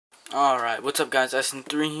Alright, what's up guys,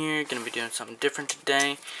 SN3 here, gonna be doing something different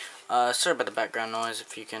today. Sorry about the background noise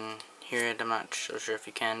if you can hear it, I'm not so sure if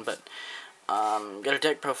you can, but got a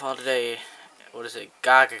deck profile today. What is it?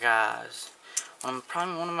 GaGaGa's.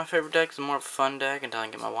 Probably one of my favorite decks, more of a fun deck until I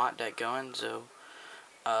can get my Watt deck going, so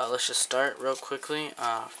let's just start real quickly.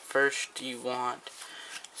 First you want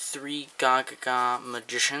 3 GaGaGa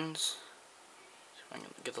Magicians. See if I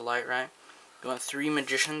can get the light right. You want 3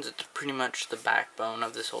 Magicians. It's pretty much the backbone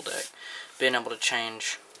of this whole deck. Being able to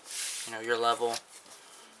change, your level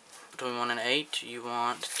between 1 and 8. You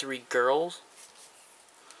want 3 Girls.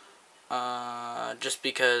 Just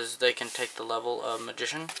because they can take the level of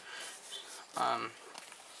Magician. 3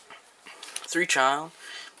 Child,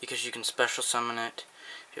 because you can special summon it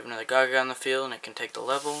if you have another GaGaGa on the field and it can take the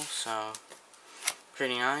level, so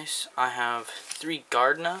pretty nice. I have 3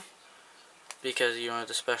 Gardna, because you don't have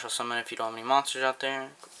to special summon if you don't have any monsters out there.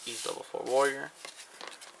 He's level 4 warrior.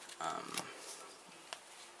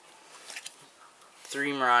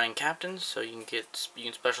 3 Marauding Captains, so you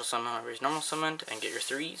can special summon whoever he's normal summoned and get your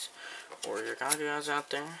 3s or your GaGaGas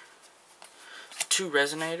out there. 2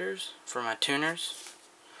 Resonators for my tuners.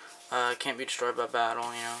 Can't be destroyed by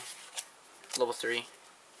battle, level 3.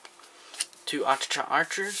 2 Achacha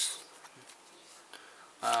Archers.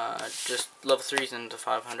 Just level 3s into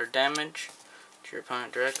 500 damage to your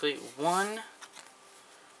opponent directly. One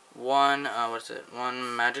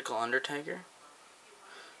Magical Undertaker.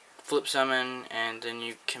 Flip summon, and then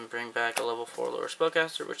you can bring back a level 4 lower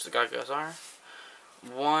spellcaster, which the GaGaGas are.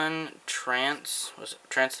 1 Trance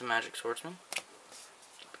the Magic Swordsman.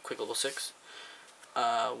 Quick level 6.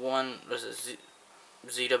 1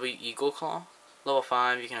 ZW Eagle Claw. Level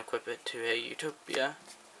 5, you can equip it to a Utopia.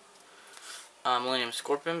 Millennium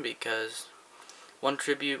Scorpion, because 1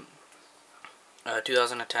 tribute,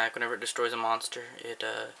 2000 attack. Whenever it destroys a monster, it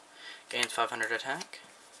gains 500 attack.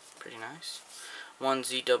 Pretty nice. 1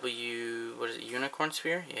 ZW, Unicorn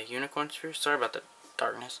Sphere? Yeah, Unicorn Sphere. Sorry about the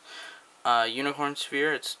darkness. Unicorn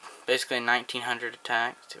Sphere, it's basically a 1900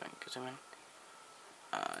 attack. Let's see if I can zoom in.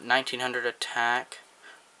 1900 attack,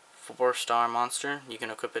 4-star monster. You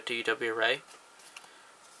can equip it to UW Array,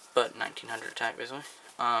 but 1900 attack basically.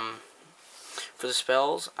 For the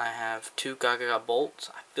spells, I have 2 GaGaGa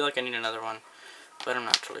Bolts. I feel like I need another one, but I'm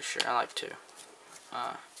not totally sure. I like 2.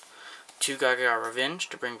 2 GaGaGa Revenge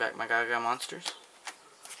to bring back my GaGaGa monsters.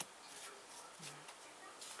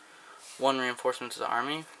 1 Reinforcement to the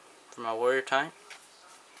army for my warrior type.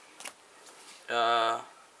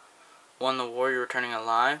 1 the warrior returning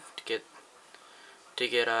alive to get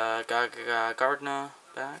GaGaGa Gardna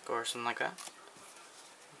back or something like that.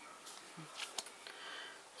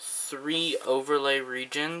 3 overlay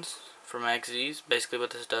regions for my XZs. Basically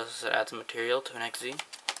what this does is it adds a material to an XZ.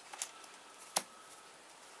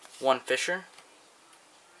 1 Fisher.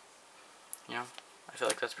 I feel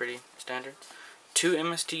like that's pretty standard. 2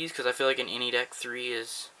 MSTs, because I feel like in any deck 3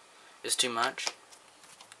 is too much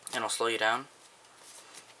and it'll slow you down.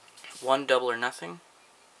 1 Double or Nothing,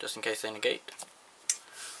 just in case they negate.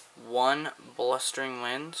 1 Blustering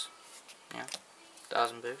Winds,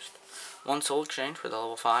 1000 boost. 1 Soul Exchange for the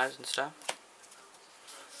level 5s and stuff.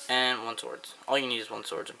 And 1 Swords. All you need is 1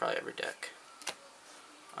 Swords in probably every deck.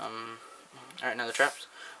 Alright, now the traps.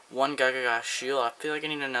 1 GaGaGa Shield. I feel like I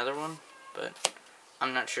need another one, but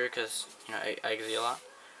I'm not sure because, I XZ a lot.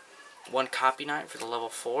 1 Copy Knight for the level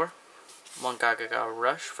 4. 1 GaGaGa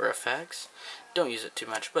Rush for effects. Don't use it too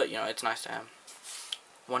much, but, it's nice to have.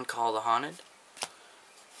 1 Call the Haunted.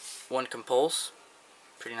 1 Compulse.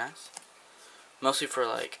 Pretty nice. Mostly for,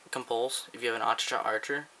 Compulse. If you have an Achacha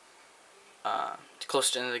Archer. It's close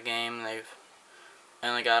to the end of the game. They've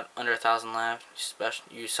only got under 1,000 left.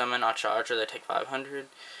 You summon Achacha Archer, they take 500.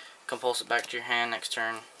 Compulse it back to your hand next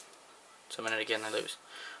turn. Summon it again, they lose.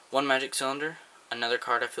 1 Magic Cylinder. Another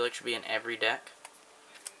card I feel like should be in every deck.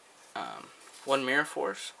 1 Mirror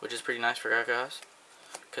Force, which is pretty nice for GaGaGas,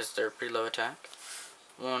 because they're pretty low attack.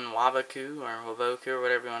 1 Waboku, or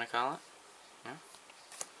whatever you want to call it.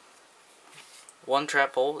 1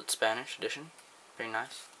 Trap Hole, it's Spanish edition. Pretty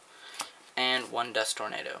nice. And 1 Dust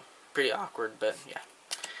Tornado. Pretty awkward, but yeah.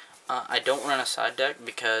 I don't run a side deck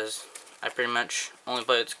because I pretty much only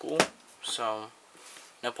play at school, so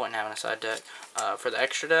no point in having a side deck. For the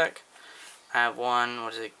extra deck, I have 1,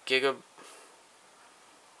 Giga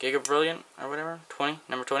Brilliant, or whatever,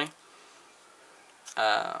 number 20.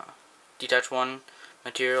 Detach 1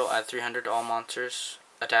 material, add 300 to all monsters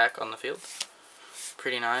attack on the field.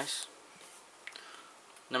 Pretty nice.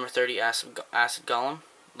 Number 30, Acid Golem,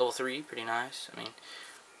 level 3, pretty nice. I mean,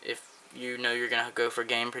 if you're going to go for a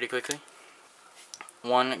game pretty quickly.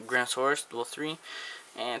 1 Granosaurus, level 3,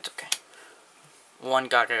 and it's okay. one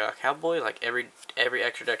GaGaGa Cowboy, like every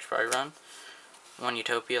extra deck should probably run. One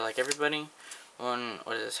Utopia, like everybody. One,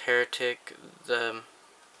 what is this, Heretic, the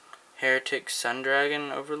Heretic Sun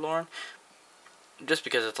Dragon Overlord. Just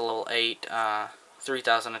because it's a level 8,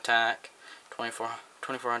 3000 attack,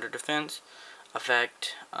 2400 defense.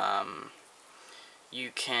 Effect,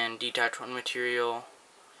 you can detach one material,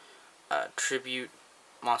 tribute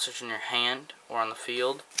monsters in your hand or on the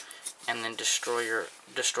field, and then destroy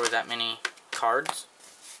that many cards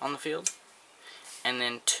on the field. And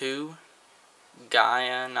then 2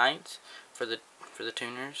 Gaia Knights for the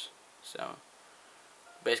tuners. So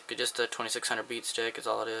basically just a 2600 beat stick is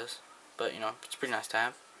all it is, but you know, it's pretty nice to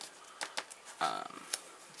have.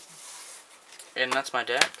 And that's my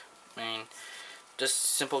deck. I mean, just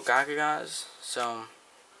simple GaGaGas. So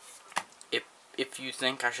if you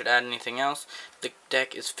think I should add anything else, the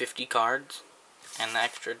deck is 50 cards and the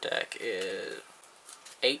extra deck is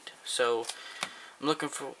 8. So I'm looking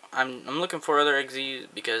for other XZs,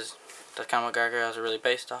 because that's kind of what GaGaGas are really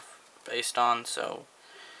based on. So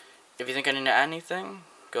if you think I need to add anything,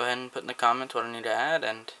 go ahead and put in the comments what I need to add,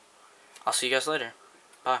 and I'll see you guys later.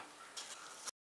 Bye.